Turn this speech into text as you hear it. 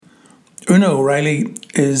Una O'Reilly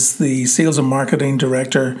is the Sales and Marketing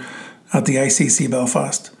Director at the ICC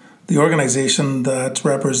Belfast, the organisation that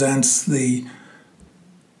represents the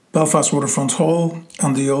Belfast Waterfront Hall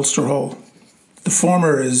and the Ulster Hall. The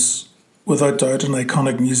former is, without doubt, an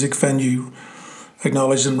iconic music venue,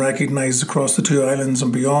 acknowledged and recognised across the two islands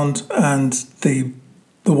and beyond, and the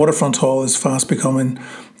Waterfront Hall is fast becoming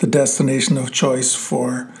the destination of choice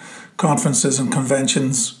for conferences and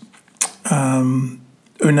conventions.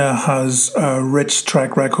 Una has a rich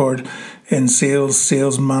track record in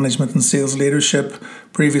sales management and sales leadership,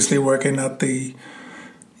 previously working at the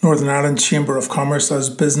Northern Ireland Chamber of Commerce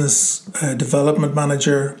as business development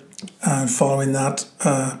manager, and following that,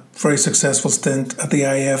 a very successful stint at the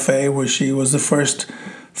IFA, where she was the first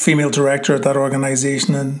female director at that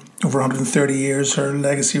organisation in over 130 years. Her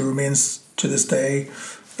legacy remains to this day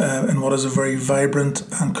in what is a very vibrant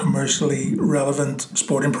and commercially relevant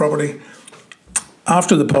sporting property.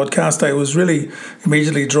 After the podcast, I was really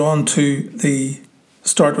immediately drawn to the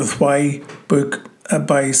Start With Why book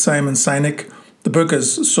by Simon Sinek. The book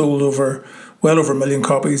has sold well over 1 million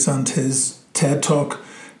copies, and his TED Talk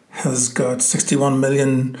has got 61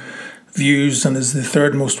 million views and is the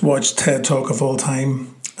third most watched TED Talk of all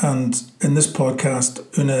time. And in this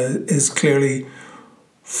podcast, Una is clearly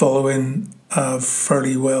following a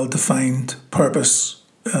fairly well-defined purpose.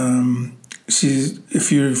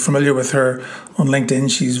 If you're familiar with her on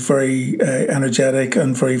LinkedIn, she's very energetic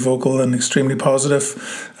and very vocal and extremely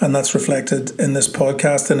positive, and that's reflected in this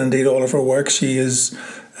podcast and indeed all of her work. She is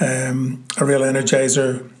a real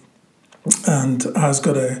energizer and has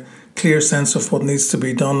got a clear sense of what needs to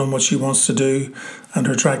be done and what she wants to do, and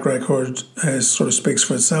her track record sort of speaks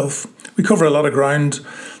for itself. We cover a lot of ground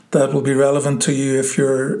that will be relevant to you if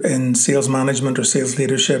you're in sales management or sales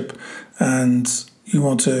leadership and you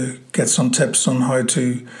want to get some tips on how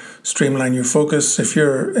to streamline your focus. If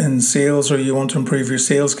you're in sales or you want to improve your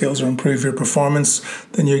sales skills or improve your performance,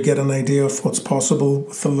 then you get an idea of what's possible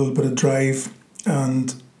with a little bit of drive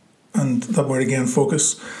and that word again,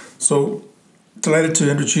 focus. So delighted to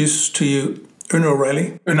introduce to you Una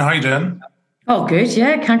O'Reilly. Una, how you doing? Oh, good.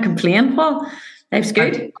 Yeah, can't complain, Paul. Life's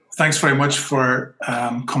good. Thanks very much for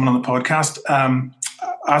coming on the podcast.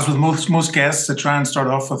 As with most guests, I try and start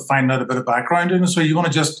off with finding out a bit of background. And so you want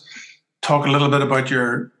to just talk a little bit about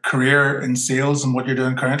your career in sales and what you're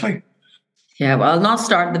doing currently? Yeah, well, I'll not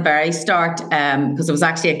start at the very start because I was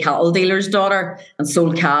actually a cattle dealer's daughter and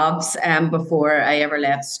sold calves before I ever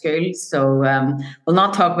left school. So we'll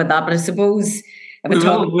not talk about that. But I suppose...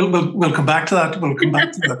 We'll come back to that. We'll come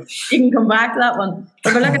back to that. You can come back to that one.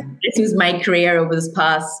 But look, this was my career over this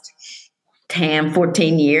past 10,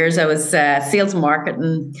 14 years. I was sales and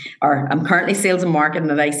marketing, or I'm currently sales and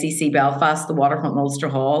marketing at ICC Belfast, the Waterfront Ulster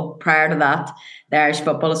Hall. Prior to that, the Irish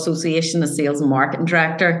Football Association, the sales and marketing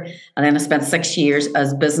director. And then I spent 6 years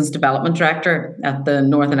as business development director at the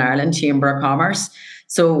Northern Ireland Chamber of Commerce.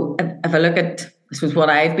 So if I look at, I suppose,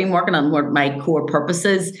 what I've been working on, what my core purpose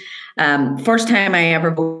is, first time I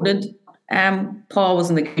ever voted, Paul, was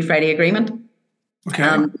in the Good Friday Agreement.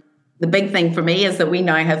 Okay. The big thing for me is that we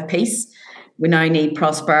now have peace. We now need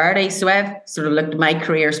prosperity. So I've sort of looked at my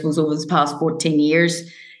career, I suppose, over the past 14 years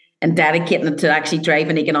and dedicating it to actually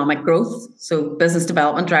driving economic growth. So business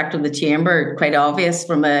development director of the Chamber, quite obvious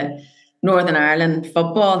from a Northern Ireland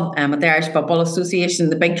football, at the Irish Football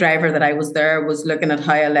Association. The big driver that I was there was looking at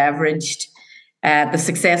how I leveraged the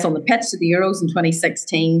success on the pitch of the Euros in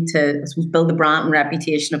 2016 to, I suppose, build the brand and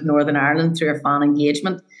reputation of Northern Ireland through our fan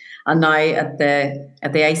engagement. And now at the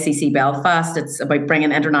ICC Belfast, it's about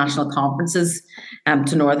bringing international conferences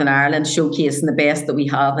to Northern Ireland, showcasing the best that we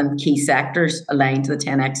have in key sectors aligned to the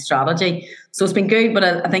 10X strategy. So it's been good, but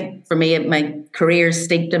I think for me, my career is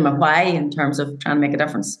steeped in my why in terms of trying to make a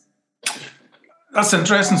difference. That's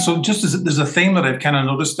interesting. So just there's a theme that I've kind of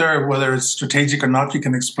noticed there, whether it's strategic or not, you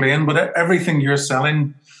can explain, but everything you're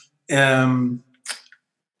selling, that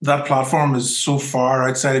platform is so far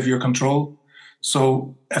outside of your control.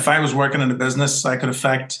 So if I was working in a business, I could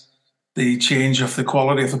affect the change of the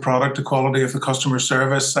quality of the product, the quality of the customer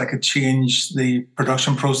service. I could change the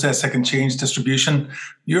production process. I can change distribution.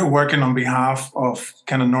 You're working on behalf of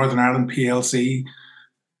kind of Northern Ireland PLC,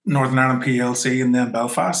 and then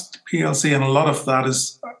Belfast PLC. And a lot of that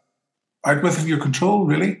is out with your control,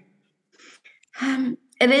 really.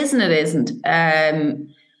 It is and it isn't.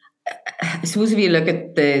 I suppose if you look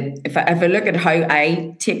at if I look at how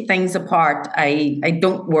I take things apart, I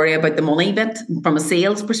don't worry about the money bit from a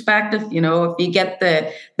sales perspective. You know, if you get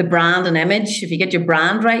the brand and image, if you get your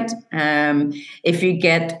brand right, if you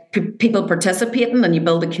get people participating and you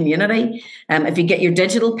build a community, if you get your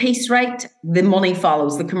digital piece right, the money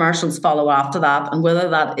follows, the commercials follow after that. And whether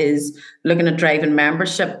that is looking at driving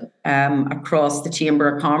membership across the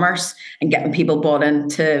Chamber of Commerce and getting people bought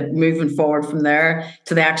into moving forward from there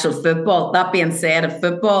to the actual football. That being said, at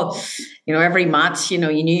football, you know, every match, you know,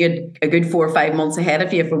 you knew you had a good 4 or 5 months ahead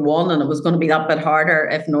of you for one, and it was going to be that bit harder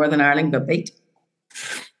if Northern Ireland got beat.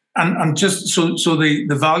 And just so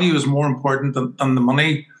the value is more important than the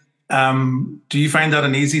money. Do you find that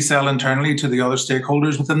an easy sell internally to the other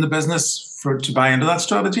stakeholders within the business to buy into that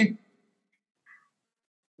strategy?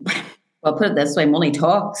 Well, put it this way, money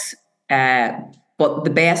talks. But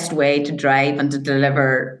the best way to drive and to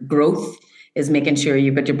deliver growth is making sure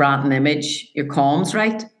you've got your brand and image, your comms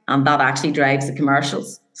right, and that actually drives the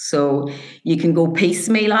commercials. So you can go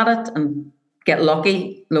piecemeal at it and get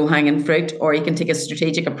lucky, low-hanging fruit, or you can take a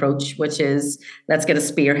strategic approach, which is let's get a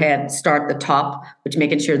spearhead, start at the top, which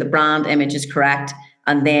making sure the brand image is correct,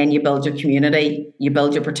 and then you build your community, you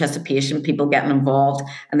build your participation, people getting involved,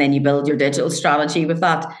 and then you build your digital strategy with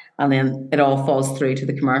that, and then it all falls through to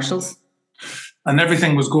the commercials. And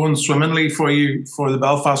everything was going swimmingly for you for the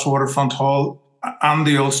Belfast Waterfront Hall and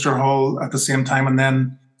the Ulster Hall at the same time, and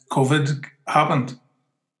then COVID happened.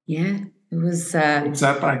 Yeah, it was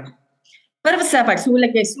setback. Bit of a setback. So,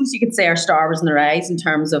 like, I suppose you could say our star was in the rise in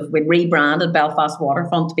terms of we rebranded Belfast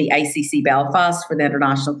Waterfront to be ICC Belfast for the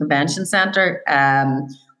International Convention Centre.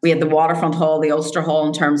 We had the Waterfront Hall, the Ulster Hall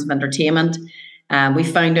in terms of entertainment. We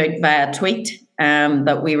found out via a tweet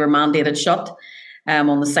that we were mandated shut.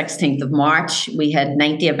 On the 16th of March, we had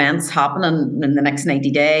 90 events happening in the next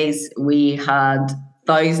 90 days. We had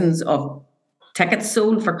thousands of tickets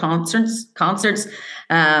sold for concerts,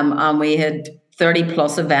 and we had 30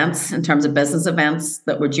 plus events in terms of business events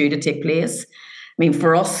that were due to take place. I mean,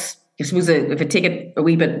 for us, I suppose if I take it a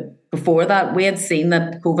wee bit before that, we had seen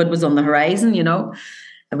that COVID was on the horizon, you know.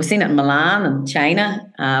 And we've seen it in Milan and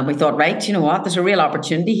China. We thought, right, you know what, there's a real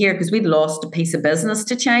opportunity here because we'd lost a piece of business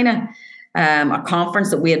to China. A conference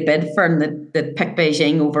that we had bid for and that picked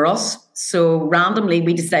Beijing over us. So randomly,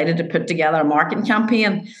 we decided to put together a marketing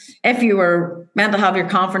campaign. If you were meant to have your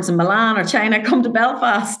conference in Milan or China, come to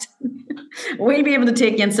Belfast. We'll be able to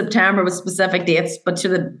take you in September with specific dates. But to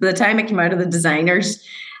the time it came out of the designers,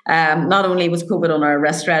 not only was COVID on our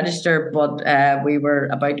risk register, but we were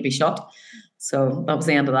about to be shut. So that was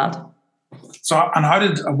the end of that. So,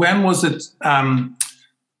 and when was it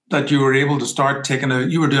that you were able to start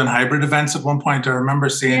you were doing hybrid events at one point? I remember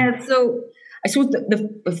seeing. Yeah, so I suppose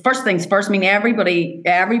the first things first. I mean,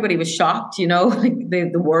 everybody was shocked. You know, like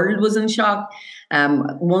the world was in shock.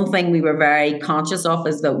 One thing we were very conscious of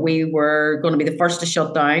is that we were going to be the first to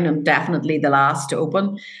shut down and definitely the last to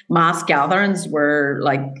open. Mass gatherings were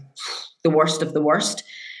like the worst of the worst.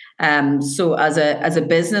 So as a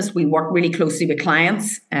business, we work really closely with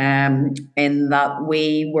clients in that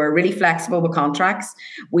we were really flexible with contracts.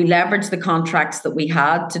 We leveraged the contracts that we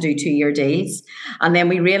had to do 2-year deals. And then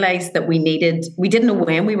we realized that we didn't know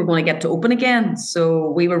when we were going to get to open again.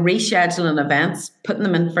 So we were rescheduling events, putting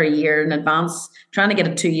them in for a year in advance, trying to get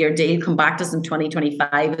a 2-year deal, come back to us in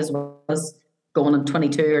 2025 as well as going in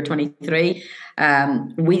 22 or 23.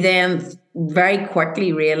 We then very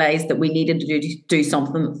quickly realised that we needed to do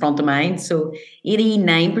something front of mind. So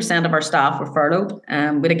 89% of our staff were furloughed. We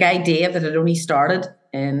had a guy, Dave, that had only started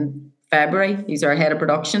in February. He's our head of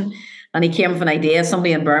production. And he came with an idea.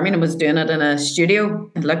 Somebody in Birmingham was doing it in a studio.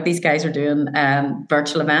 And look, these guys are doing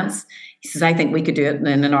virtual events. He says, I think we could do it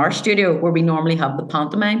in our studio where we normally have the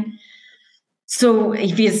pantomime. So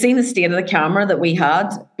if you had seen the state of the camera that we had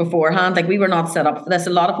beforehand, like we were not set up for this. A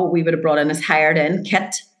lot of what we would have brought in is hired in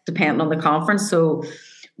kit, depending on the conference. So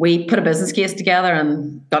we put a business case together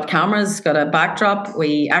and got cameras, got a backdrop.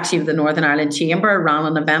 We actually, with the Northern Ireland Chamber, ran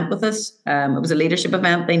an event with us. It was a leadership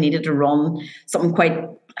event. They needed to run something quite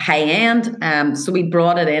high end. So we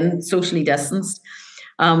brought it in, socially distanced.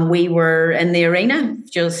 We were in the arena,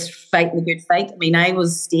 just fighting the good fight. I mean, I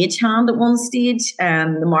was stagehand at one stage,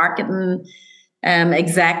 and the marketing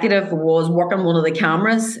executive was working one of the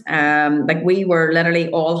cameras. Like we were literally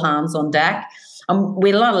all hands on deck. We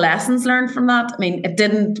had a lot of lessons learned from that. I mean,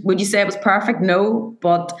 would you say it was perfect? No,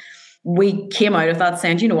 but we came out of that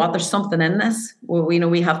saying, you know what, there's something in this. We know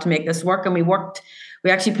we have to make this work. And we worked we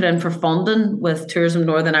actually put in for funding with Tourism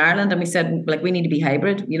Northern Ireland, and we said, like, we need to be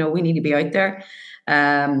hybrid. We need to be out there.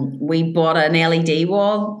 We bought an LED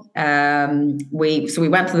wall. We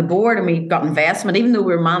went to the board and we got investment, even though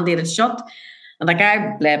we were mandated shut. And like,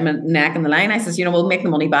 I laid my neck in the line. I says, we'll make the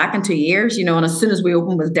money back in 2 years, and as soon as we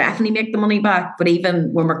open, we'll definitely make the money back. But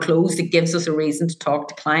even when we're closed, it gives us a reason to talk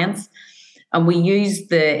to clients. And we used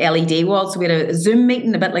the LED wall. So we had a Zoom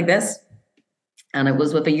meeting a bit like this. And it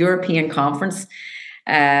was with a European conference,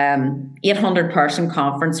 800-person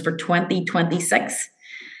conference for 2026.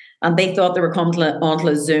 And they thought they were coming onto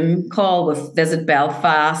a Zoom call with Visit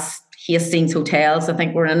Belfast, Hastings Hotels. I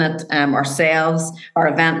think we're in it, ourselves, our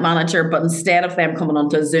event manager. But instead of them coming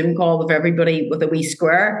onto a Zoom call with everybody with a wee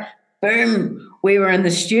square, boom, we were in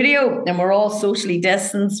the studio and we're all socially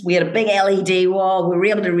distanced. We had a big LED wall. We were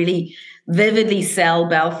able to really vividly sell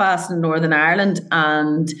Belfast and Northern Ireland,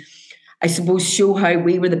 and I suppose show how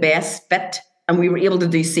we were the best fit, and we were able to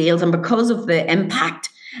do sales. And because of the impact,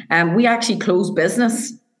 we actually closed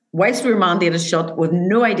business. Whilst we were mandated shut with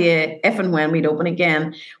no idea if and when we'd open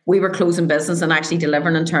again, we were closing business and actually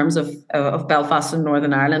delivering in terms of Belfast and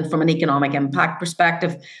Northern Ireland from an economic impact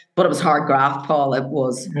perspective. But it was hard graft, Paul. It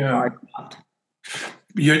was hard graft.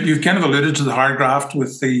 You've kind of alluded to the hard graft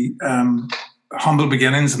with the humble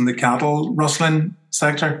beginnings in the cattle rustling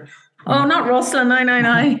sector. Oh, not rustling, no.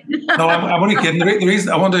 No, I'm only kidding. The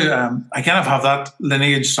reason I want to, I kind of have that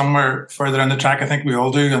lineage somewhere further in the track. I think we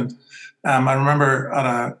all do. And I remember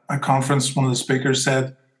at a conference, one of the speakers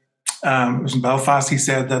said, it was in Belfast, he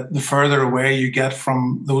said that the further away you get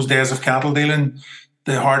from those days of cattle dealing,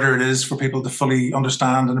 the harder it is for people to fully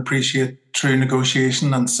understand and appreciate true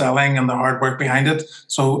negotiation and selling and the hard work behind it.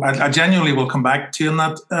 So I genuinely will come back to you on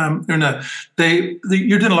that, Una.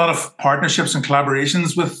 You're doing a lot of partnerships and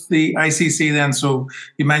collaborations with the ICC then. So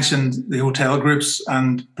you mentioned the hotel groups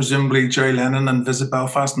and presumably Jerry Lennon and Visit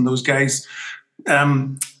Belfast and those guys.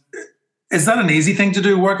 Is that an easy thing to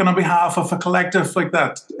do, working on behalf of a collective like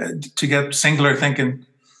that, to get singular thinking?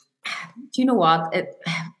 Do you know what?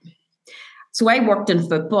 So I worked in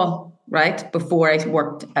football, right, before I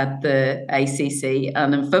worked at the ICC.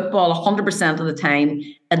 And in football, 100% of the time,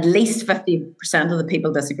 at least 50% of the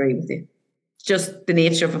people disagree with you. It's just the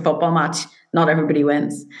nature of a football match. Not everybody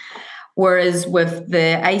wins. Whereas with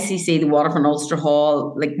the ICC, the Waterfront Ulster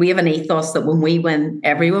Hall, like, we have an ethos that when we win,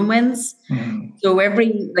 everyone wins. Mm-hmm. So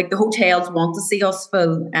the hotels want to see us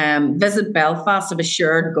full. Visit Belfast have a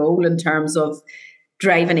shared goal in terms of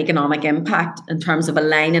driving economic impact, in terms of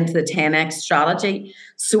aligning to the 10X strategy.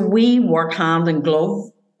 So we work hand in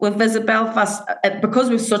glove with Visit Belfast because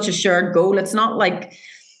we've such a shared goal. It's not like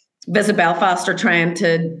Visit Belfast are trying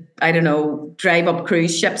to, drive up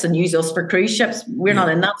cruise ships and use us for cruise ships. We're not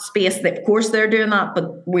in that space. Of course they're doing that,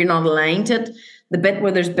 but we're not aligned to it. The bit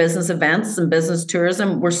where there's business events and business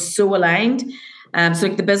tourism, we're so aligned. So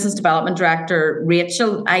like the business development director,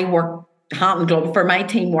 Rachel, I work hand in glove for my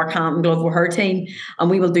team, work hand in glove with her team,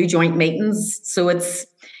 and we will do joint meetings. So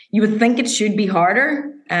you would think it should be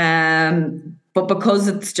harder, but because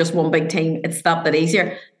it's just one big team, it's that bit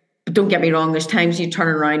easier. But don't get me wrong, there's times you turn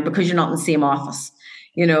around because you're not in the same office,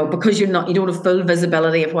 because you don't have full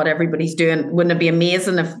visibility of what everybody's doing. Wouldn't it be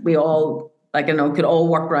amazing if we all could all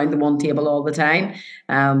work around the one table all the time?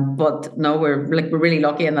 But no, we're really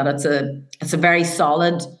lucky in that it's a very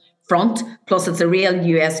solid front. Plus, it's a real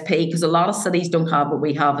USP because a lot of cities don't have what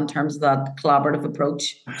we have in terms of that collaborative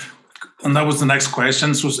approach. And that was the next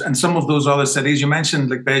question. So, in some of those other cities, you mentioned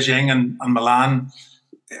like Beijing and Milan,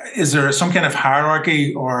 is there some kind of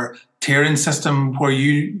hierarchy or tiering system where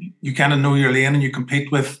you kind of know your lane and you compete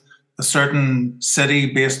with a certain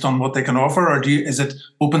city based on what they can offer, or is it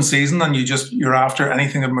open season and you're after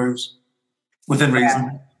anything that moves within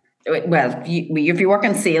reason? Well, if you work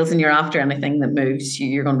in sales and you're after anything that moves,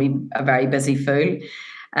 you're going to be a very busy fool.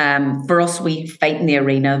 For us, we fight in the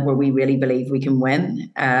arena where we really believe we can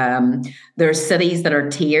win. There are cities that are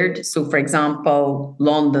tiered. So, for example,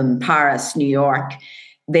 London, Paris, New York,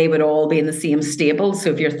 they would all be in the same stable. So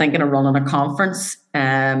if you're thinking of running a conference,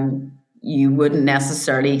 you wouldn't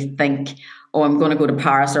necessarily think, I'm going to go to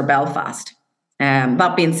Paris or Belfast.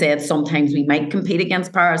 That being said, sometimes we might compete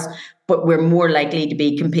against Paris, but we're more likely to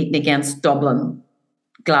be competing against Dublin,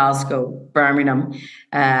 Glasgow, Birmingham,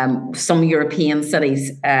 some European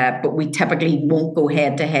cities, but we typically won't go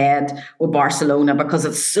head to head with Barcelona because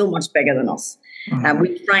it's so much bigger than us.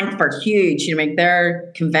 Mm-hmm. Frankfurt, huge.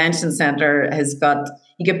 Their convention centre has got,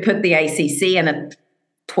 you could put the ICC in it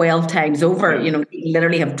 12 times over. You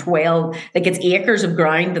literally have 12, like it's acres of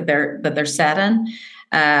ground that they're set in.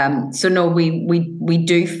 So no, we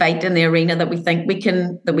do fight in the arena that we think we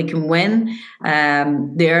can win.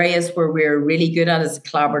 The areas where we're really good at is a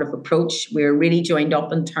collaborative approach. We're really joined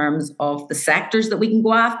up in terms of the sectors that we can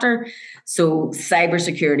go after. So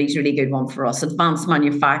cybersecurity is a really good one for us. Advanced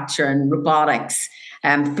manufacturing, robotics,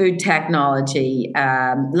 food technology,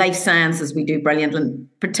 life sciences, we do brilliantly,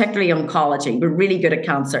 particularly oncology. We're really good at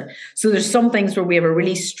cancer. So there's some things where we have a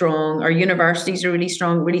really strong, our universities are really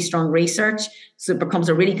strong research. So it becomes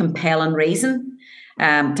a really compelling reason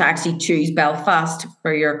to actually choose Belfast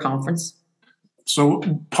for your conference. So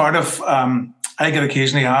part of, I get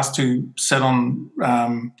occasionally asked to sit on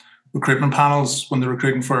recruitment panels when they're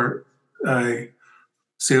recruiting for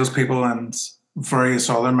salespeople and various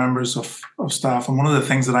other members of staff. And one of the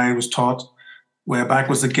things that I was taught way back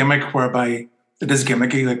was the gimmick, whereby it is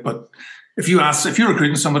gimmicky, but if you're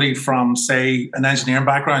recruiting somebody from, say, an engineering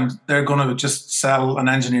background, they're going to just sell an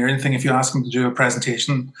engineering thing if you ask them to do a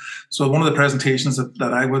presentation. So one of the presentations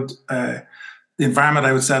that I would, the environment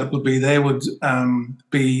I would set up would be, they would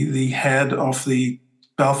be the head of the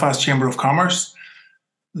Belfast Chamber of Commerce.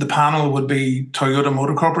 The panel would be Toyota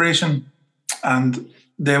Motor Corporation, and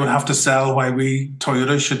they would have to sell why we,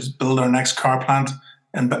 Toyota, should build our next car plant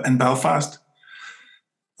in Belfast.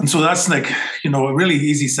 And so that's a really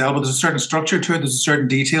easy sell, but there's a certain structure to it. There's a certain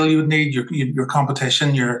detail you would need, your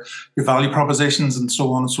competition, your value propositions, and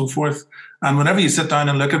so on and so forth. And whenever you sit down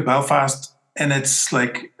and look at Belfast, and it's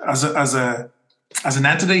like as an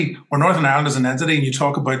entity, or Northern Ireland as an entity, and you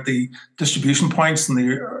talk about the distribution points and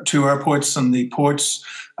the 2 airports and the ports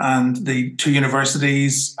and the 2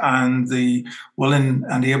 universities and the willing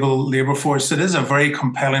and able labour force, it is a very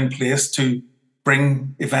compelling place to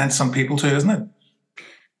bring events and people to, isn't it?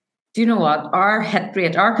 Do you know what? Our hit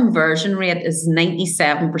rate, our conversion rate is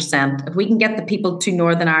 97%. If we can get the people to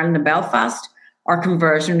Northern Ireland and Belfast, our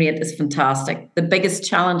conversion rate is fantastic. The biggest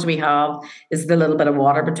challenge we have is the little bit of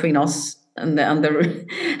water between us and the and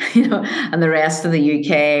the rest of the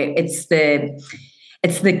UK. It's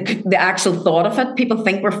the actual thought of it. People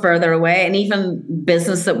think we're further away, and even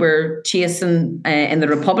business that we're chasing in the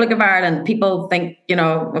Republic of Ireland, people think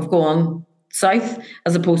of going south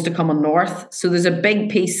as opposed to coming north. So there's a big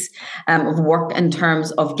piece of work in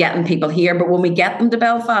terms of getting people here. But when we get them to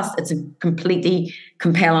Belfast, it's a completely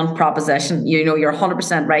compelling proposition. You're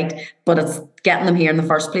 100% right, but it's getting them here in the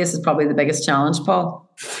first place is probably the biggest challenge, Paul.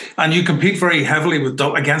 And you compete very heavily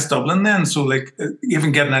against Dublin then. So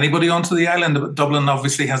even getting anybody onto the island, Dublin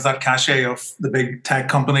obviously has that cachet of the big tech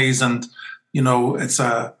companies, and it's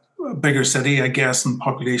a bigger city, I guess, in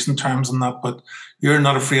population terms and that, but you're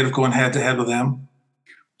not afraid of going head to head with them.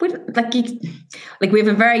 We have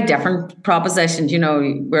a very different proposition.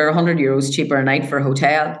 We're €100 cheaper a night for a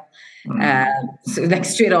hotel. So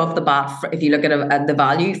straight off the bat, if you look at the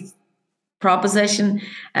value proposition,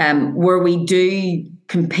 where we do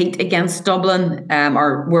compete against Dublin,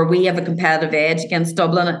 or where we have a competitive edge against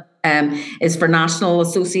Dublin, is for national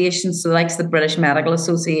associations, so like the British Medical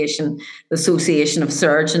Association, the Association of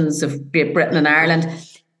Surgeons of Great Britain and Ireland.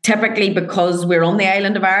 Typically, because we're on the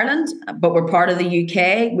island of Ireland, but we're part of the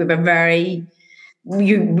UK, we have a very,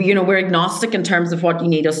 we're agnostic in terms of what you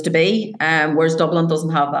need us to be, whereas Dublin doesn't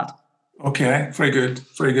have that. Okay, very good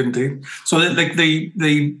indeed. So,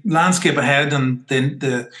 the landscape ahead and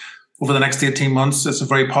the over the next 18 months, it's a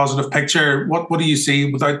very positive picture. What do you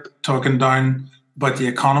see, without talking down about the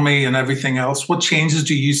economy and everything else? What changes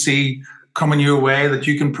do you see coming your way that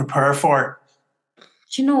you can prepare for?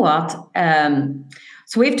 Do you know what?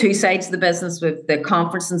 So we have 2 sides of the business, with the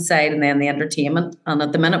conferencing side and then the entertainment. And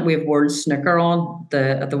at the minute, we have World Snooker on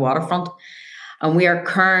at the waterfront. And we are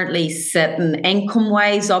currently sitting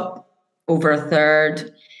income-wise up over a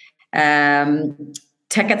third.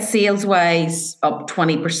 Ticket sales-wise up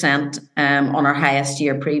 20% on our highest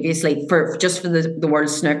year previously for the World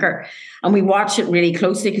Snooker. And we watch it really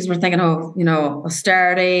closely because we're thinking,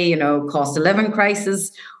 austerity, cost of living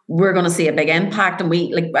crisis. We're going to see a big impact. And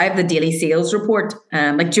I have the daily sales report.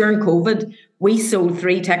 During COVID, we sold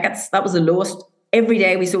 3 tickets. That was the lowest. Every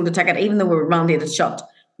day we sold a ticket, even though we were mandated shut.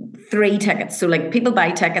 3 tickets. So people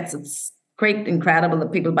buy tickets. It's great, incredible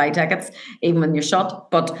that people buy tickets, even when you're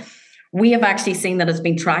shut. But we have actually seen that it's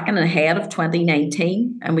been tracking ahead of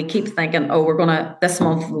 2019. And we keep thinking, we're going to, this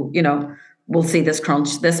month, we'll see this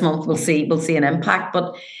crunch. This month we'll see an impact.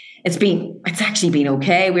 But it's actually been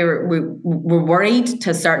okay. We're worried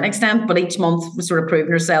to a certain extent, but each month we're sort of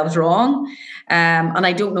proving ourselves wrong. And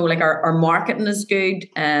I don't know, our marketing is good,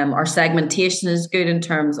 our segmentation is good in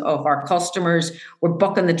terms of our customers. We're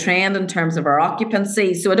bucking the trend in terms of our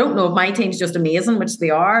occupancy. So I don't know if my team's just amazing, which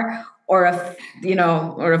they are, or if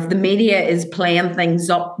or if the media is playing things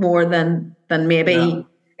up more than maybe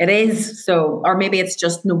it is. So, or maybe it's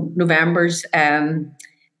just November's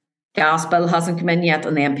gas bill hasn't come in yet,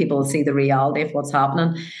 and then people will see the reality of what's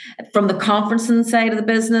happening. From the conferencing side of the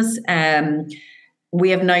business, we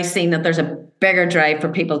have now seen that there's a bigger drive for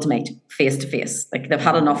people to meet face to face. Like they've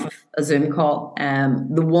had enough of a Zoom call.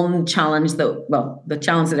 The one challenge the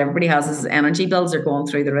challenge that everybody has is energy bills are going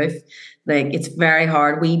through the roof. Like it's very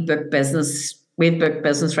hard. We've booked business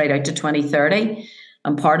right out to 2030,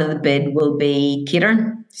 and part of the bid will be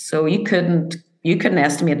catering. So you couldn't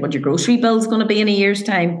estimate what your grocery bill is going to be in a year's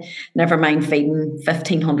time, never mind feeding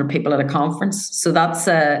 1,500 people at a conference. So that's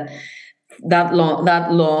that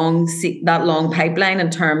long pipeline in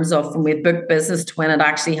terms of when we book business to when it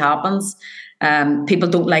actually happens. People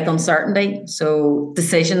don't like uncertainty, so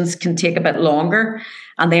decisions can take a bit longer.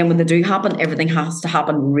 And then when they do happen, everything has to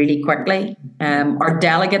happen really quickly. Our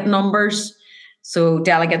delegate numbers. So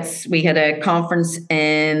delegates, we had a conference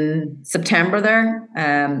in September there.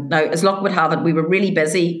 Now, as luck would have it, we were really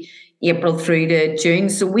busy April through to June.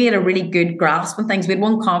 So we had a really good grasp on things. We had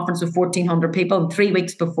one conference with 1,400 people, and 3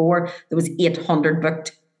 weeks before, there was 800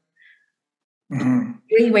 booked. Mm-hmm.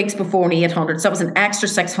 3 weeks before, only 800. So that was an extra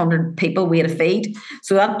 600 people we had to feed.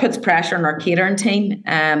 So that puts pressure on our catering team.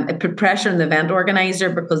 It put pressure on the event organizer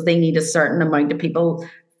because they need a certain amount of people,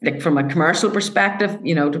 like from a commercial perspective,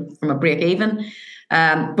 from a break even.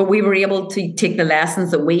 But we were able to take the lessons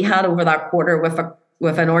that we had over that quarter with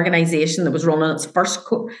an organization that was running its first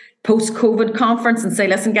post-COVID conference and say,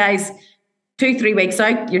 listen, guys, 2-3 weeks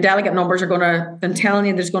out, your delegate numbers are going to, been telling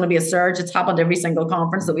you there's going to be a surge. It's happened every single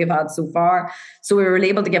conference that we've had so far. So we were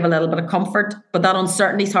able to give a little bit of comfort, but that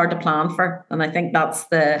uncertainty is hard to plan for. And I think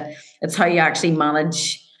it's how you actually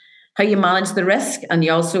manage the risk, and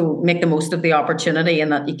you also make the most of the opportunity,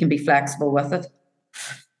 and that you can be flexible with it.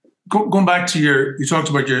 Going back to you talked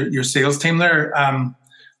about your sales team there.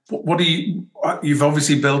 You've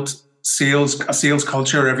obviously built a sales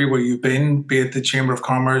culture everywhere you've been, be it the Chamber of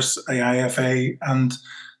Commerce, the IFA, and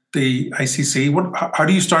the ICC. How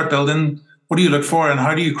do you start building? What do you look for, and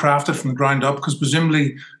how do you craft it from the ground up? Because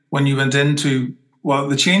presumably when you went into,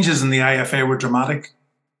 the changes in the IFA were dramatic.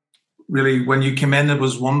 Really, when you came in, it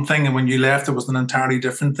was one thing, and when you left, it was an entirely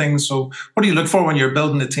different thing. So what do you look for when you're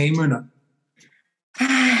building a team, Una?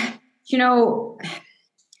 I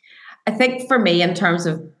think for me, in terms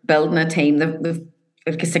of building a team,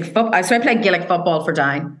 I played Gaelic football for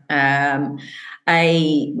Down.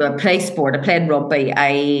 I play sport. I played rugby.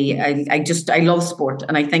 I love sport,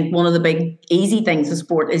 and I think one of the big easy things in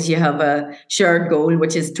sport is you have a shared goal,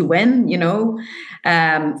 which is to win.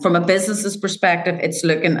 From a business's perspective, it's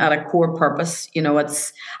looking at a core purpose.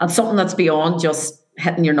 It's something that's beyond just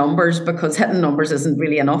hitting your numbers, because hitting numbers isn't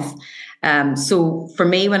really enough. So for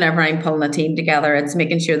me, whenever I'm pulling a team together, it's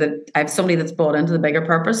making sure that I have somebody that's bought into the bigger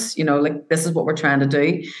purpose. Like this is what we're trying to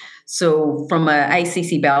do. So from a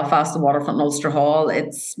ICC Belfast to Waterfront and Ulster Hall,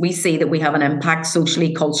 we see that we have an impact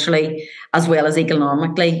socially, culturally, as well as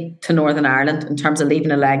economically to Northern Ireland in terms of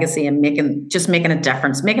leaving a legacy and making a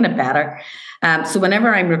difference, making it better. So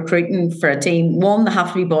whenever I'm recruiting for a team, one, they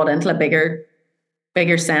have to be bought into a bigger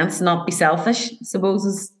sense, not be selfish, I suppose,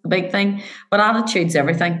 is the big thing. But attitude's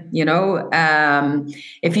everything,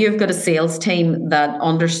 If you've got a sales team that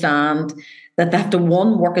understand that they have to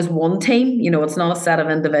work as one team, it's not a set of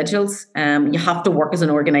individuals. You have to work as an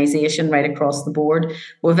organisation right across the board.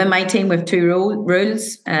 Within my team, we have two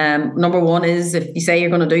rules. Number one is if you say you're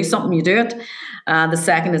going to do something, you do it. The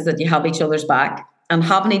second is that you have each other's back. And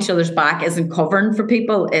having each other's back isn't covering for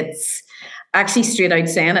people. It's actually straight out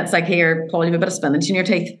saying it's like, here, Paul, you have a bit of spinach in your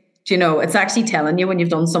teeth. It's actually telling you when you've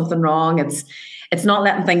done something wrong. It's not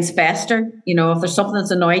letting things fester. If there's something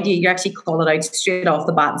that's annoyed you, you actually call it out straight off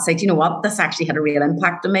the bat and say, do you know what, this actually had a real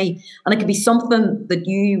impact on me. And it could be something that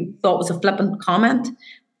you thought was a flippant comment,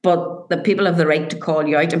 but that people have the right to call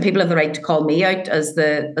you out, and people have the right to call me out as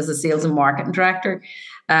the sales and marketing director.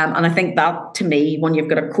 And I think that, to me, when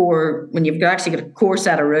you've actually got a core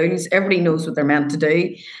set of rules, everybody knows what they're meant to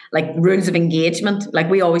do. Like rules of engagement, like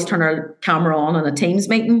we always turn our camera on in a Teams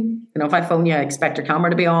meeting. If I phone you, I expect your camera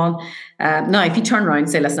to be on. Now, if you turn around and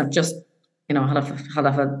say, listen, I've just,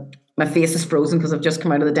 my face is frozen because I've just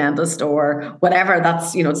come out of the dentist or whatever,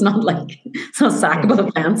 that's, it's not sackable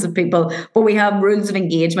offensive people, but we have rules of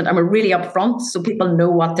engagement and we're really upfront so people know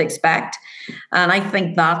what to expect. And I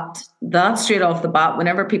think that straight off the bat,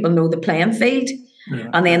 whenever people know the playing field,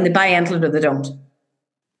 and then they buy into it or they don't.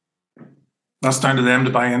 That's down to them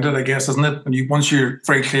to buy into it, I guess, isn't it? Once you're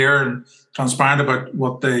very clear and transparent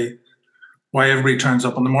about why everybody turns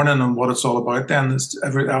up in the morning and what it's all about, then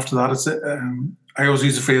after that, I always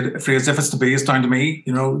use the phrase, if it's to be, it's down to me.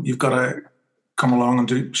 You've got to come along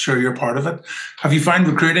and share your part of it. Have you found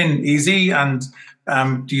recruiting easy, and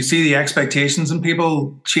do you see the expectations in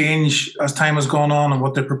people change as time has gone on, and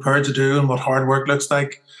what they're prepared to do, and what hard work looks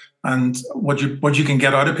like, and what you can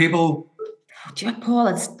get out of people? Paul,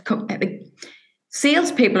 it's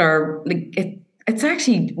salespeople are it's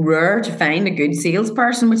actually rare to find a good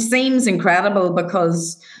salesperson, which seems incredible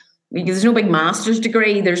because there's no big master's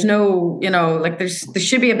degree. There's no, there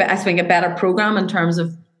should be I think a better program in terms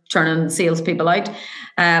of turning salespeople out.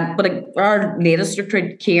 But our latest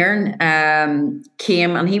recruit, Kieran,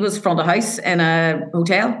 came and he was front of house in a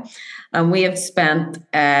hotel, and we have spent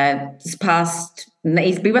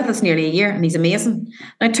he's been with us nearly a year, and he's amazing.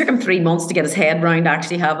 Now, it took him 3 months to get his head around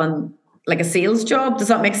actually having like a sales job. Does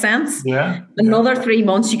that make sense? Yeah. Another 3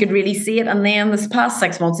 months you could really see it, and then this past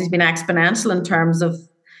 6 months he's been exponential in terms of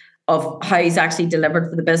how he's actually delivered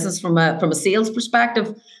for the business from a sales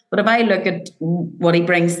perspective. But if I look at what he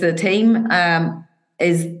brings to the team,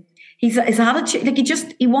 is his attitude, like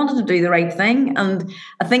he wanted to do the right thing. And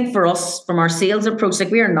I think for us, from our sales approach,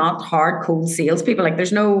 like we are not hard cold salespeople. Like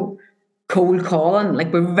there's no cold calling.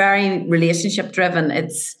 Like we're very relationship driven.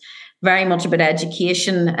 It's very much about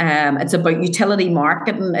education. It's about utility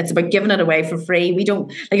marketing. It's about giving it away for free. We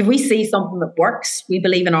don't if we see something that works, we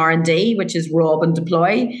believe in R&D, which is rob and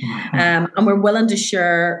deploy, and we're willing to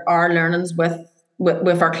share our learnings with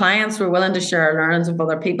our clients. We're willing to share our learnings with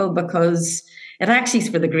other people because it actually is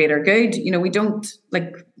for the greater good. We don't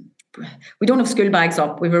have school bags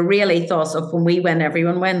up. We have a real ethos of when we win,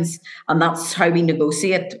 everyone wins, and that's how we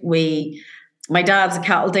negotiate. My dad's a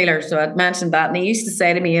cattle dealer, so I'd mentioned that. And he used to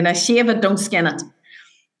say to me, and I shave it, don't skin it.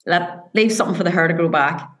 Leave something for the hair to grow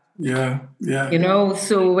back. Yeah.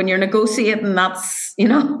 So when you're negotiating, that's,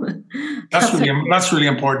 That's really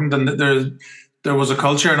important. And there was a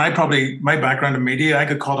culture, and my background in media, I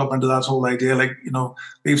got caught up into that whole idea,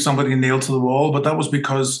 leave somebody nailed to the wall. But that was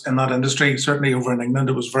because in that industry, certainly over in England,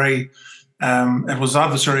 it was very, it was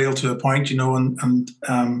adversarial to a point, and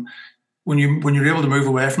when you're able to move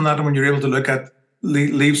away from that, and when you're able to look at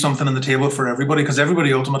leave something on the table for everybody, because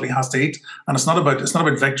everybody ultimately has to eat, and it's not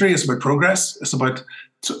about victory, it's about progress. It's about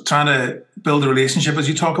trying to build a relationship, as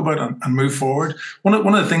you talk about, and move forward. One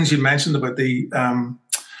of the things you mentioned about the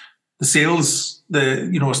sales,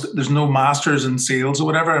 there's no masters in sales or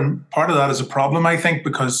whatever, and part of that is a problem, I think,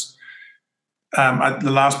 because at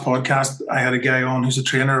the last podcast, I had a guy on who's a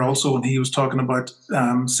trainer also, and he was talking about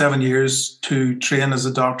 7 years to train as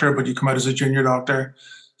a doctor, but you come out as a junior doctor.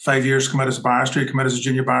 5 years to come out as a barrister. You come out as a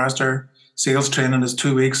junior barrister. Sales training is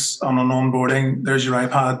 2 weeks on an onboarding. There's your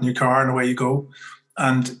iPad and your car, and away you go.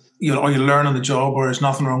 And you learn on the job, or there's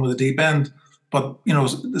nothing wrong with the deep end. But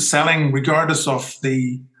the selling, regardless of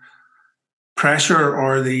the pressure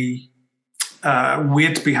or the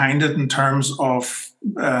weight behind it in terms of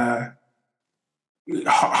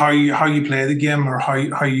how you play the game, or how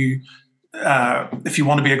you if you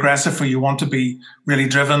want to be aggressive, or you want to be really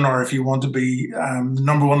driven, or if you want to be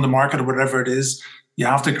number one in the market, or whatever it is, you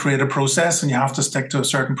have to create a process, and you have to stick to a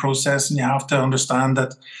certain process, and you have to understand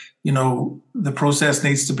that the process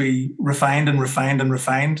needs to be refined and refined and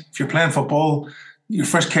refined. If you're playing football, your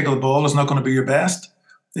first kick of the ball is not going to be your best.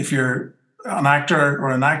 If you're an actor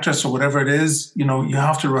or an actress or whatever it is, you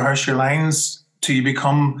have to rehearse your lines till you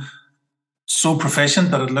become so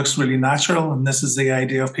proficient that it looks really natural. And this is the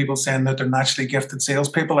idea of people saying that they're naturally gifted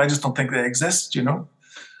salespeople. I just don't think they exist. You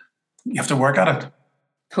have to work at it.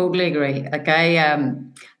 Totally agree. Like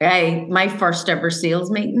my first ever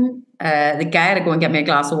sales meeting, the guy had to go and get me a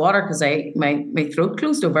glass of water because my throat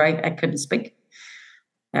closed over. I couldn't speak.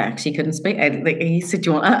 I actually couldn't speak. He said,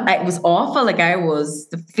 it was awful.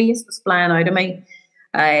 The face was flying out of me.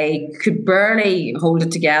 I could barely hold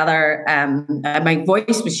it together. My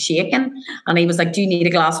voice was shaking, and he was like, "Do you need a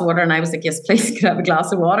glass of water?" And I was like, "Yes, please, could I have a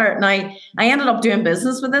glass of water?" And I ended up doing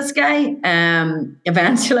business with this guy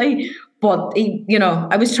eventually. But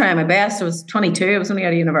I was trying my best. I was 22. I was only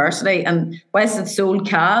out of university, and whilst it sold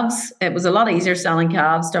calves, it was a lot easier selling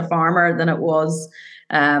calves to a farmer than it was.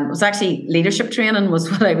 It was actually leadership training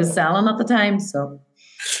was what I was selling at the time. So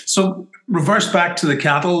reverse back to the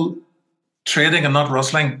cattle trading and not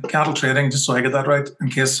rustling. Cattle trading, just so I get that right, in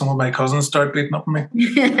case some of my cousins start beating up on me.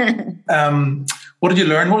 What did you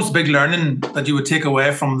learn? What was the big learning that you would take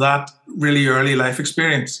away from that really early life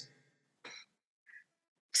experience?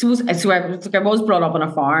 So I was brought up on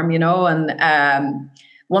a farm, and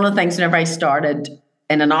one of the things whenever I started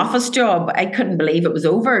in an office job, I couldn't believe it was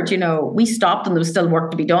over. We stopped and there was still work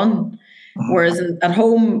to be done. Whereas at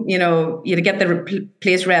home, you had to get the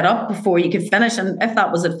place read up before you could finish. And if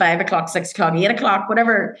that was at 5 o'clock, 6 o'clock, 8 o'clock,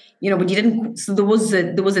 whatever, but you didn't. So there was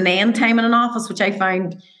an end time in an office, which I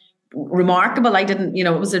found remarkable. I didn't,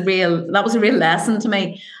 that was a real lesson to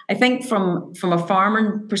me. I think from a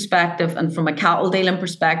farmer perspective and from a cattle dealing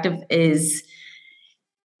perspective is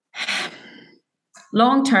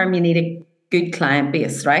long term, you need a good client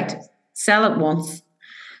base, right? Sell it once.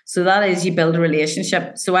 So that is, you build a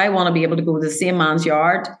relationship. So I want to be able to go to the same man's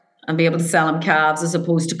yard and be able to sell him calves as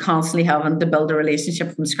opposed to constantly having to build a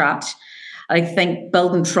relationship from scratch. I think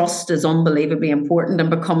building trust is unbelievably important and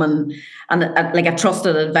becoming like a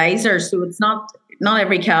trusted advisor. So it's not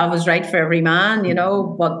every calf is right for every man,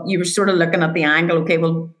 but you were sort of looking at the angle, okay,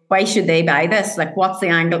 well, why should they buy this? Like, what's the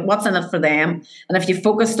angle? What's in it for them? And if you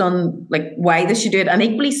focused on like why they should do it, and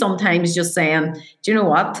equally sometimes just saying, do you know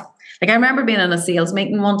what? Like I remember being in a sales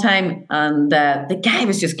meeting one time and the guy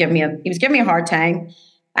was just giving me a hard time.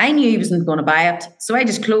 I knew he wasn't going to buy it. So I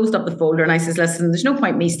just closed up the folder and I says, listen, there's no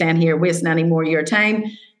point me staying here wasting any more of your time.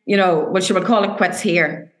 Well, should we call it quits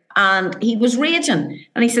here? And he was raging.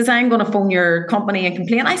 And he says, I'm going to phone your company and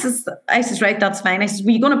complain. I says, right, that's fine. I says,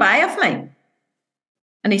 were you going to buy off me?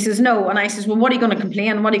 And he says, no. And I says, well, what are you going to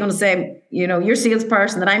complain? What are you going to say? Your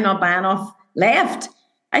salesperson that I'm not buying off left.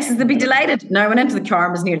 I said, they'd be delighted. Now, I went into the car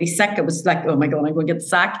and was nearly sick. I was like, oh my God, I'm going to get the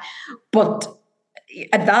sack. But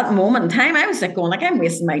at that moment in time, I was like going, like, I'm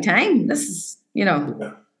wasting my time. This is,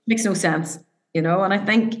 makes no sense, And I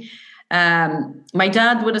think my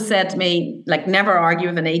dad would have said to me, like, never argue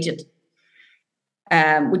with an agent.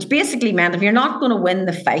 Which basically meant if you're not going to win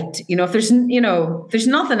the fight, if there's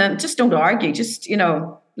nothing in it, just don't argue. Just,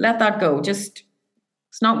 let that go.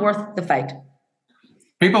 It's not worth the fight.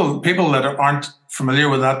 People that aren't familiar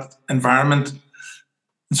with that environment,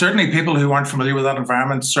 and certainly people who aren't familiar with that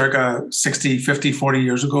environment circa 60, 50, 40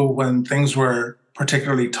 years ago when things were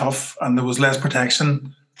particularly tough and there was less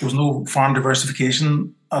protection, there was no farm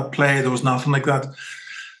diversification at play, there was nothing like that.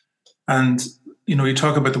 And, you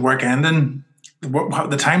talk about the work ending,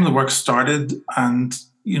 the time the work started and,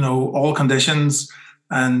 all conditions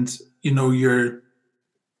and, your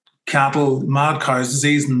cattle, mad cow's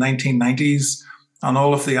disease in the 1990s, and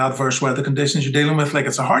all of the adverse weather conditions you're dealing with. Like,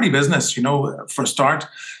 it's a hardy business, for a start.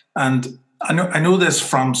 And I know this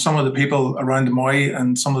from some of the people around the Moy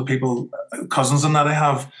and some of the people, cousins and that I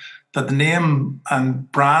have, that the name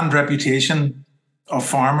and brand reputation of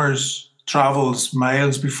farmers travels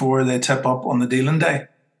miles before they tip up on the dealing day.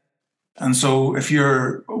 And so if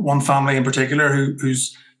you're one family in particular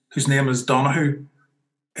whose name is Donahue,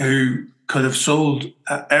 who could have sold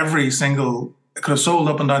could have sold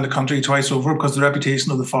up and down the country twice over because the reputation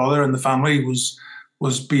of the father and the family was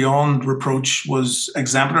beyond reproach, was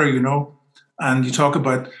exemplary, And you talk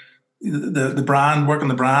about the brand, working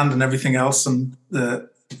the brand and everything else, and the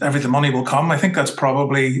money will come. I think that's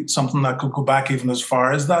probably something that could go back even as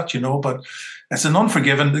far as that, But it's an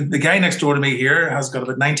unforgiving. The guy next door to me here has got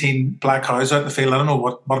about 19 black cows out in the field. I don't know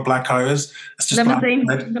what a black cow is. It's just limousine.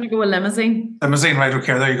 I'm going to go with limousine. Limousine, right?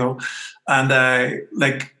 Okay, there you go.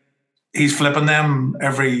 And he's flipping them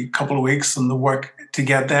every couple of weeks and the work to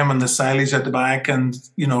get them and the silage at the back. And,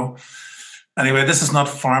 anyway, this is not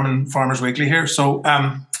Farmers Weekly here. So,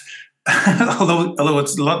 although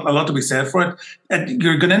it's a lot to be said for it,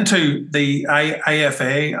 you're going into the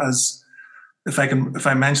IFA as, if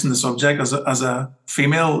I mention the subject, as a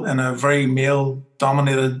female in a very male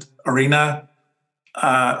dominated arena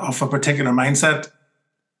of a particular mindset.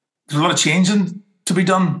 There's a lot of changing to be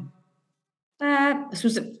done.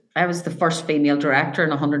 I was the first female director in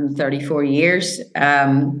 134 years.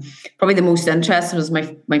 Probably the most interesting was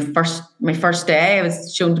my first day. I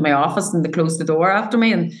was shown to my office and they closed the door after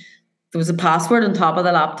me, and there was a password on top of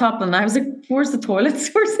the laptop, and I was like, "Where's the toilets?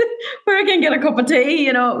 Where I can get a cup of tea?"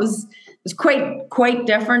 It was quite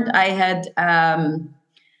different. I had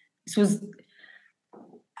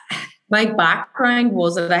my background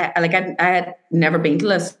was that I had never been to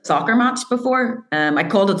a soccer match before. I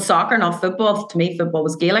called it soccer, not football. To me, football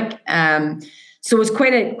was Gaelic. So it was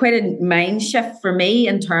quite a mind shift for me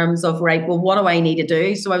in terms of, right, well, what do I need to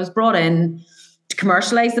do? So I was brought in to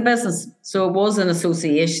commercialise the business. So it was an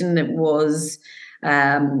association. It was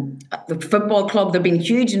the football club. There'd been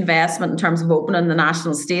huge investment in terms of opening the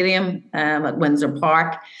National Stadium at Windsor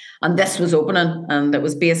Park. And this was opening. And it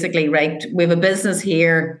was basically, right, we have a business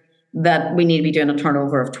here that we need to be doing a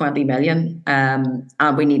turnover of 20 million and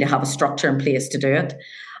we need to have a structure in place to do it.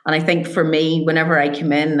 And I think for me, whenever I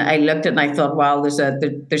came in, I looked at it and I thought, wow,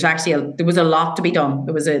 there was a lot to be done.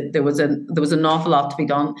 There was an awful lot to be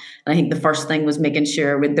done. And I think the first thing was making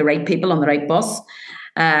sure with the right people on the right bus.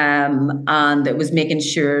 And it was making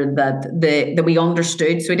sure that we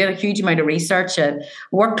understood. So we did a huge amount of research.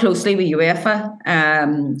 Worked closely with UEFA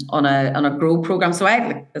on a Grow program. So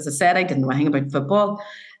as I said, I didn't know anything about football,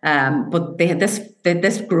 but they had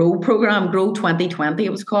this Grow program, Grow 2020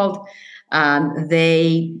 it was called, and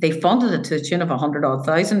they funded it to the tune of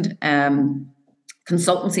 100,000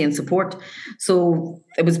 consultancy and support. So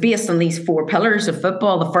it was based on these 4 pillars of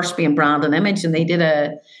football, the first being brand and image, and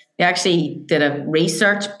they actually did a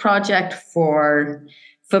research project for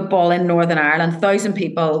football in Northern Ireland, 1,000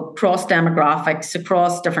 people, cross demographics,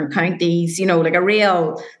 across different counties, like a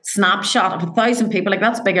real snapshot of 1,000 people. Like,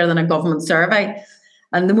 that's bigger than a government survey.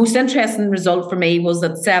 And the most interesting result for me was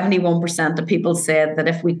that 71% of people said that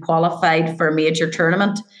if we qualified for a major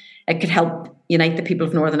tournament, it could help unite the people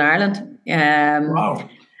of Northern Ireland. Wow.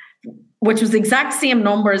 Which was the exact same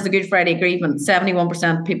number as the Good Friday Agreement.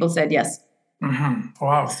 71% of people said yes. Mm-hmm.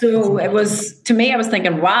 Wow. So it was, to me, I was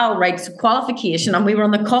thinking, wow, right, so qualification, and we were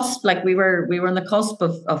on the cusp, like we were on the cusp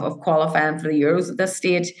of qualifying for the Euros at this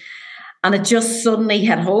stage. And it just suddenly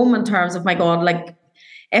hit home in terms of, my God, like,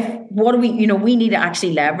 we need to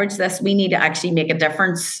actually leverage this. We need to actually make a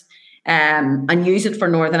difference and use it for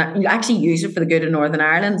use it for the good of Northern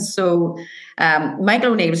Ireland. So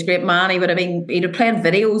Michael O'Neill was a great man. He'd have played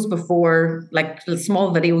videos before, like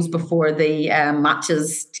small videos before the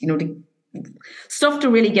matches, stuff to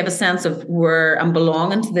really give a sense of where I'm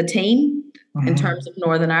belonging to the team in terms of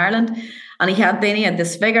Northern Ireland. And he had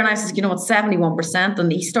this figure, and I said, it's 71%.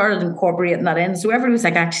 And he started incorporating that in. So everybody was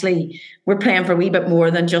like, actually, we're playing for a wee bit more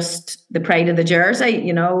than just the pride of the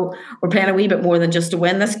jersey. We're playing a wee bit more than just to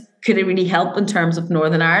win. This could really help in terms of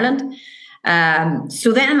Northern Ireland.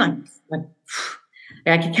 So then,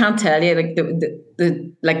 I can't tell you,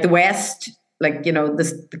 like the West, like,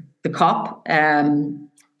 the COP,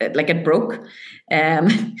 like it broke.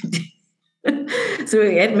 So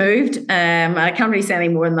it moved. I can't really say any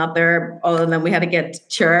more than that there, other than we had to get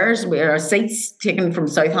chairs. We had our seats taken from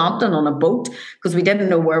Southampton on a boat because we didn't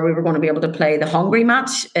know where we were going to be able to play the Hungary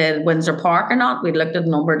match in Windsor Park or not. We looked at a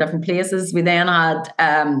number of different places. We then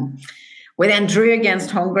drew against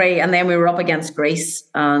Hungary, and then we were up against Greece.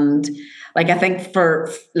 And like, I think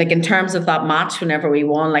in terms of that match, whenever we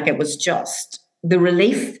won, like, it was just the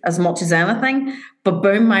relief as much as anything. But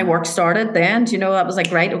boom, my work started then. I was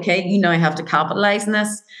like, right, okay, I have to capitalize on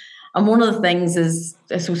this. And one of the things is,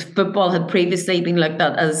 I suppose, football had previously been looked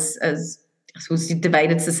at as I suppose,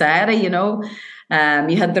 divided society. You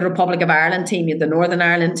had the Republic of Ireland team, you had the Northern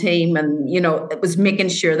Ireland team, and it was making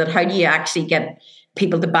sure that how do you actually get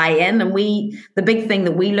people to buy in. And the big thing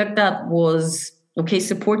that we looked at was, okay,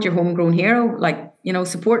 support your homegrown hero,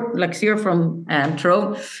 support, like, so you're from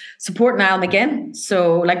Tyrone, support Niall McGinn.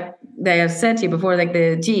 So, like they have said to you before, like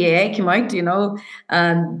the GAA came out,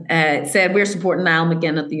 and said we're supporting Niall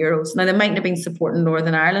McGinn at the Euros. Now, they mightn't have been supporting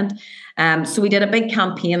Northern Ireland. So we did a big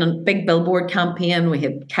campaign, and big billboard campaign. We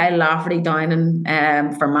had Kyle Lafferty down in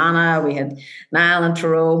Fermanagh. We had Niall in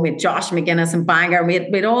Tyrone. We had Josh McGuinness in Bangor. We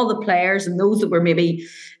had all the players, and those that were maybe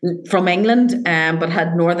from England but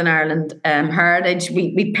had Northern Ireland heritage.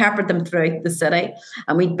 We peppered them throughout the city,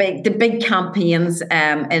 and we did big campaigns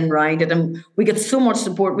in round it, and we got so much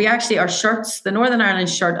support. We actually, our shirts, the Northern Ireland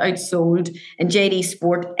shirt, outsold in JD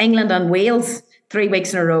Sport England and Wales 3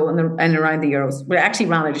 weeks in a row and around the Euros. We actually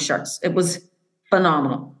ran out of shirts. It was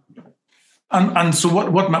phenomenal. And so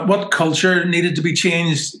what culture needed to be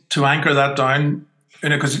changed to anchor that down?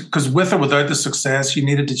 Because with or without the success, you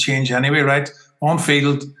needed to change anyway, right? On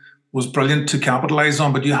field was brilliant to capitalise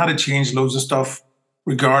on, but you had to change loads of stuff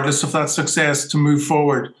regardless of that success to move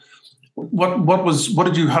forward. How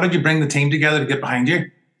did you bring the team together to get behind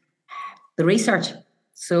you? The research.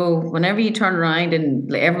 So whenever you turn around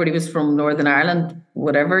and everybody was from Northern Ireland,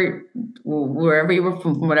 wherever you were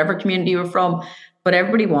from, whatever community you were from, but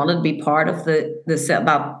everybody wanted to be part of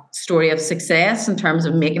that story of success in terms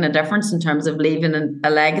of making a difference, in terms of leaving a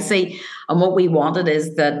legacy. And what we wanted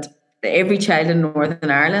is that every child in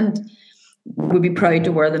Northern Ireland would be proud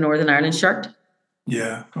to wear the Northern Ireland shirt.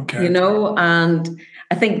 Yeah, okay. And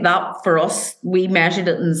I think that for us, we measured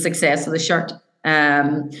it in the success of the shirt.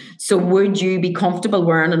 So would you be comfortable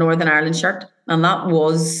wearing a Northern Ireland shirt? And that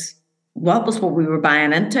was what we were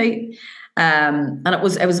buying into. And it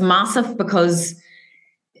was massive because,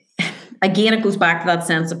 again, it goes back to that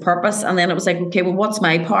sense of purpose. And then it was like, okay, well, what's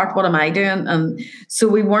my part? What am I doing? And so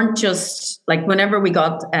we weren't just like, whenever we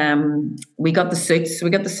got the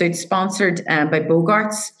suits sponsored by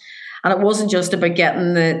Bogarts. And it wasn't just about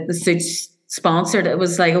getting the suits sponsored. It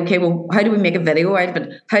was like, okay, well, how do we make a video out of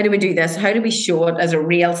it? How do we do this? How do we show it as a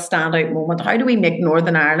real standout moment? How do we make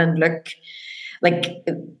Northern Ireland look like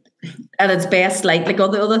at its best. Like the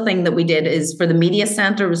other thing that we did is for the media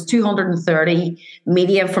centre was 230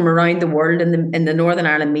 media from around the world in the Northern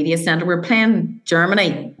Ireland Media Centre. We're playing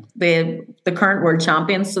Germany, the current world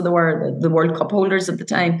champions, so they were the World Cup holders at the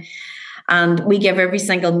time. And we give every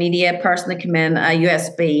single media person that come in a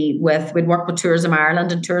USB we'd work with Tourism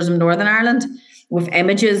Ireland and Tourism Northern Ireland with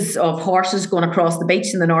images of horses going across the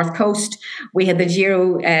beach in the North Coast. We had the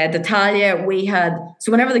Giro d'Italia.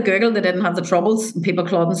 So whenever they Googled, they didn't have the troubles and people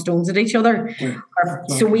clodding stones at each other. Yeah.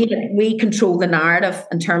 So we control the narrative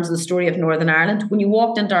in terms of the story of Northern Ireland. When you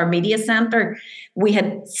walked into our media centre, we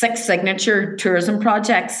had 6 signature tourism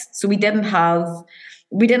projects. So we didn't have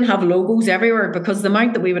logos everywhere because the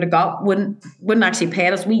amount that we would have got wouldn't actually pay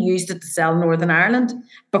us. We used it to sell Northern Ireland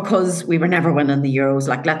because we were never winning the Euros,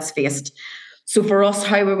 like, let's face it. So for us,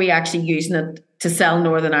 how were we actually using it to sell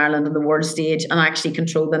Northern Ireland on the world stage and actually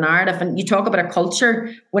control the narrative? And you talk about a culture,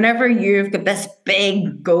 whenever you've got this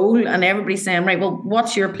big goal and everybody's saying, right, well,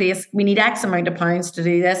 what's your place? We need X amount of pounds to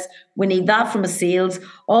do this. We need that from a sales.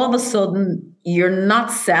 All of a sudden, you're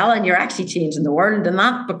not selling, you're actually changing the world. And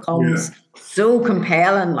that becomes so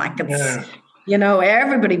compelling. Like it's,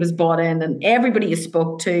 everybody was bought in and everybody you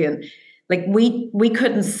spoke to. And like we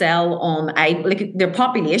couldn't sell on, like their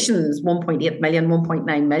population is 1.8 million,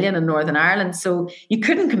 1.9 million in Northern Ireland. So you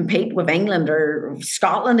couldn't compete with England or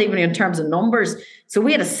Scotland, even in terms of numbers. So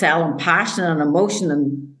we had to sell on passion and emotion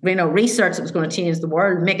and, research that was going to change the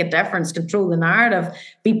world, make a difference, control the narrative,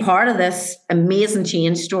 be part of this amazing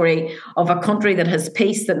change story of a country that has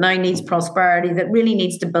peace, that now needs prosperity, that really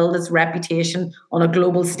needs to build its reputation on a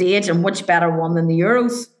global stage. And which better one than the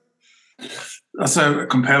Euros? That's a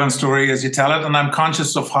compelling story as you tell it. And I'm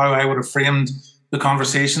conscious of how I would have framed the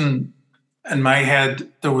conversation. In my head,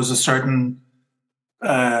 there was a certain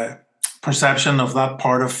perception of that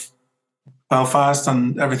part of Belfast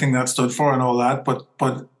and everything that stood for and all that. But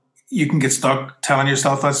you can get stuck telling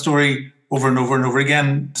yourself that story over and over and over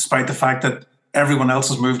again, despite the fact that everyone else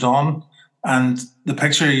has moved on. And the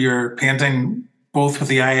picture you're painting, both with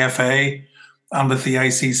the IFA and with the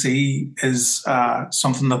ICC, is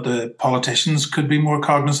something that the politicians could be more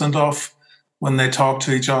cognizant of when they talk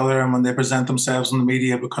to each other and when they present themselves in the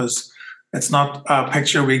media, because it's not a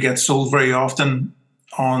picture we get sold very often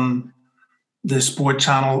on the sport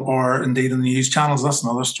channel or indeed in the news channels. That's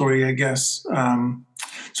another story, I guess. The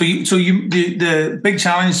big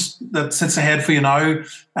challenge that sits ahead for you now,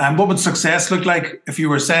 what would success look like if you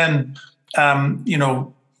were saying,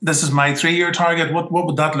 this is my 3-year target? What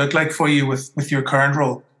would that look like for you with your current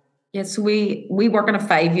role? Yes, we work on a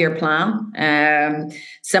 5-year plan,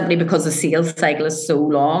 simply because the sales cycle is so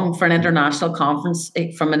long for an international conference.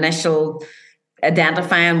 From initial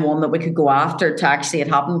identifying one that we could go after to actually it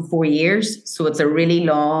happened 4 years. So it's a really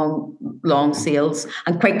long sales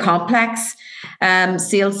and quite complex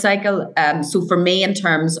sales cycle. So for me, in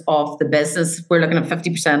terms of the business, we're looking at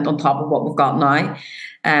 50% on top of what we've got now.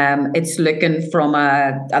 It's looking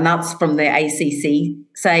and that's from the ICC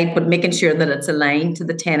side, but making sure that it's aligned to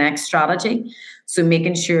the 10X strategy. So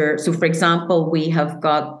making sure, for example, we have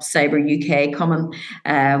got Cyber UK coming.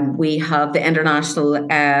 We have the International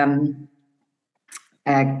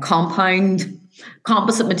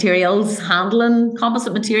Composite Material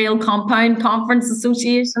Compound Conference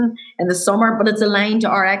Association in the summer, but it's aligned to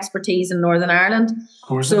our expertise in Northern Ireland. Of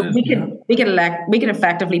course, so we can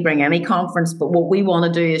effectively bring any conference, but what we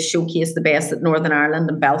want to do is showcase the best that Northern Ireland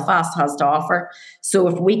and Belfast has to offer. So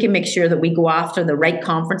if we can make sure that we go after the right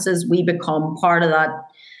conferences, we become part of that,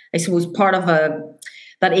 I suppose, part of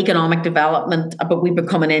that economic development, but we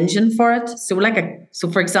become an engine for it. So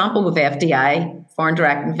for example, with FDI, foreign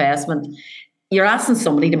direct investment, you're asking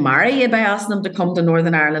somebody to marry you by asking them to come to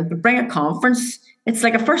Northern Ireland, but bring a conference. It's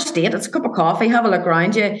like a first date. It's a cup of coffee, have a look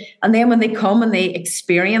around you. And then when they come and they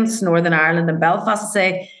experience Northern Ireland and Belfast, they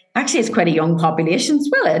say, actually, it's quite a young population. It's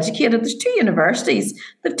well educated. There's 2 universities.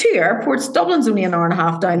 There are 2 airports. Dublin's only an hour and a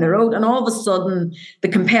half down the road. And all of a sudden, the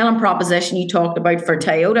compelling proposition you talked about for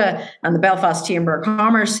Toyota and the Belfast Chamber of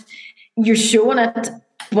Commerce, you're showing it,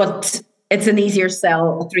 but it's an easier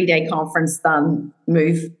sell, a 3-day conference, than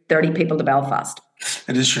move 30 people to Belfast.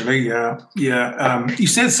 It is surely, yeah. You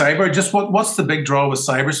said cyber. Just what's the big draw with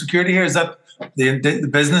cybersecurity here? Is that the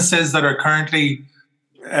businesses that are currently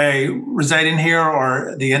residing here,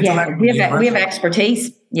 or the intellect? Yeah, we have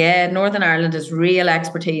expertise. Yeah, Northern Ireland has real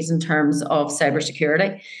expertise in terms of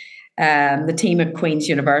cybersecurity. The team at Queen's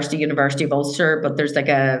University of Ulster, but there's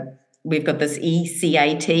we've got this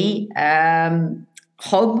ECIT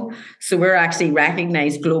hub, so we're actually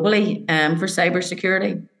recognised globally for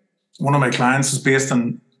cybersecurity. One of my clients is based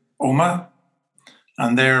in Omagh,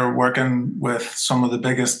 and they're working with some of the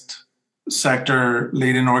biggest sector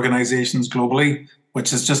leading organizations globally,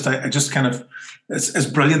 which is just it's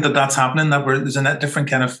brilliant that that's happening. That there's a different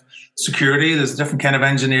kind of security, there's a different kind of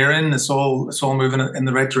engineering. It's all moving in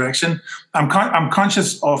the right direction. I'm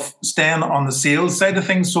conscious of staying on the sales side of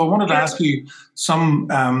things, so I wanted to ask you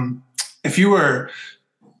if you were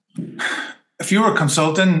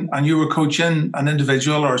consulting and you were coaching an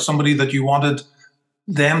individual or somebody that you wanted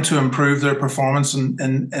them to improve their performance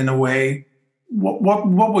in a way, what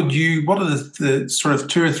are the sort of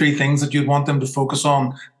 2 or 3 things that you'd want them to focus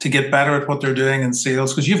on to get better at what they're doing in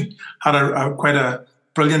sales? Because you've had quite a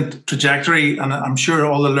brilliant trajectory, and I'm sure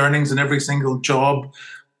all the learnings in every single job,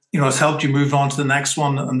 has helped you move on to the next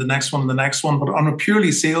one and the next one and the next one. But on a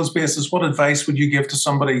purely sales basis, what advice would you give to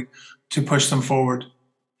somebody to push them forward?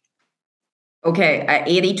 Okay,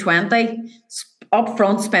 80-20. Up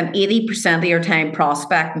front, spend 80% of your time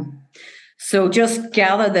prospecting. So just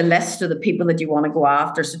gather the list of the people that you want to go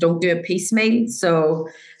after. So don't do a piecemeal. So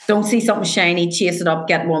don't see something shiny, chase it up,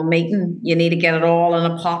 get one meeting. You need to get it all in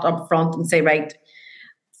a pot up front and say, right,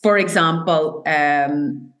 for example, I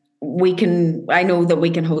know that we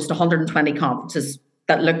can host 120 conferences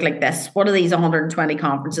that look like this. What are these 120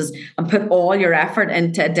 conferences? And put all your effort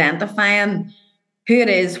into identifying who it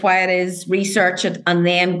is, why it is, research it, and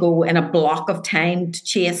then go in a block of time to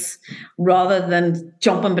chase rather than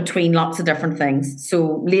jumping between lots of different things.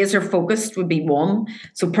 So laser focused would be one.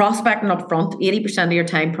 So prospecting up front, 80% of your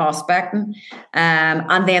time prospecting,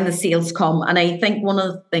 and then the sales come. And I think one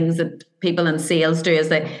of the things that people in sales do is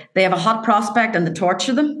they have a hot prospect and they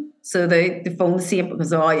torture them. So they phone the same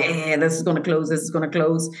because, oh yeah, this is going to close, this is going to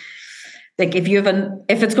close. Like if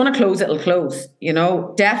it's going to close, it'll close.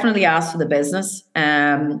 Definitely ask for the business.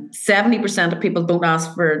 70% of people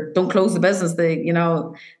don't close the business. They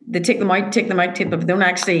take them out, but they don't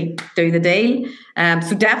actually do the deal.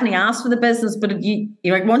 So definitely ask for the business. But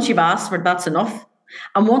once you've asked for it, that's enough.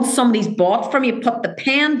 And once somebody's bought from you, put the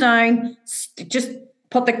pen down, just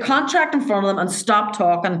put the contract in front of them and stop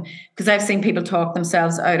talking. Because I've seen people talk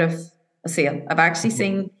themselves out of a sale. I've actually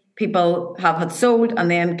seen people have it sold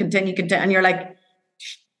and then continue, and you're like,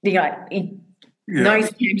 now it's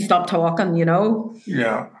time to stop talking,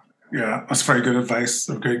 Yeah, that's very good advice.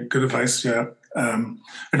 Good advice, yeah. And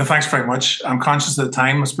thanks very much. I'm conscious of the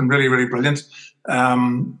time. It's been really, really brilliant.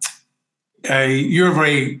 You're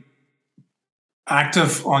very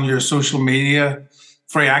active on your social media,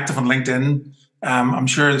 very active on LinkedIn. I'm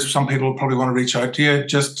sure some people probably want to reach out to you.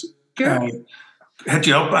 Just hit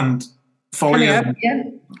you up and follow you. Yeah,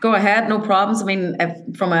 go ahead, no problems. I mean,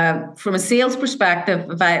 from a sales perspective,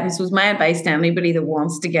 this was my advice to anybody that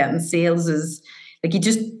wants to get in sales is like you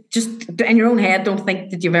just in your own head don't think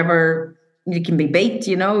that you can be beat.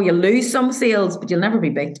 You'll lose some sales, but you'll never be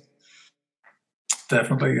beat.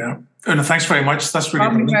 Definitely, yeah. And thanks very much. That's really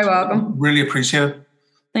brilliant. You're very welcome. Really appreciate it.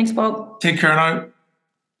 Thanks, Bob. Take care now.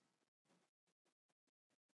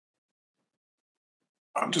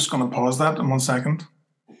 I'm just going to pause that in 1 second.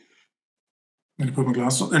 I'm going to put my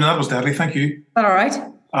glasses on. That was deadly. Thank you. Is that all right?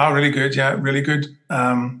 Really good. Yeah, really good.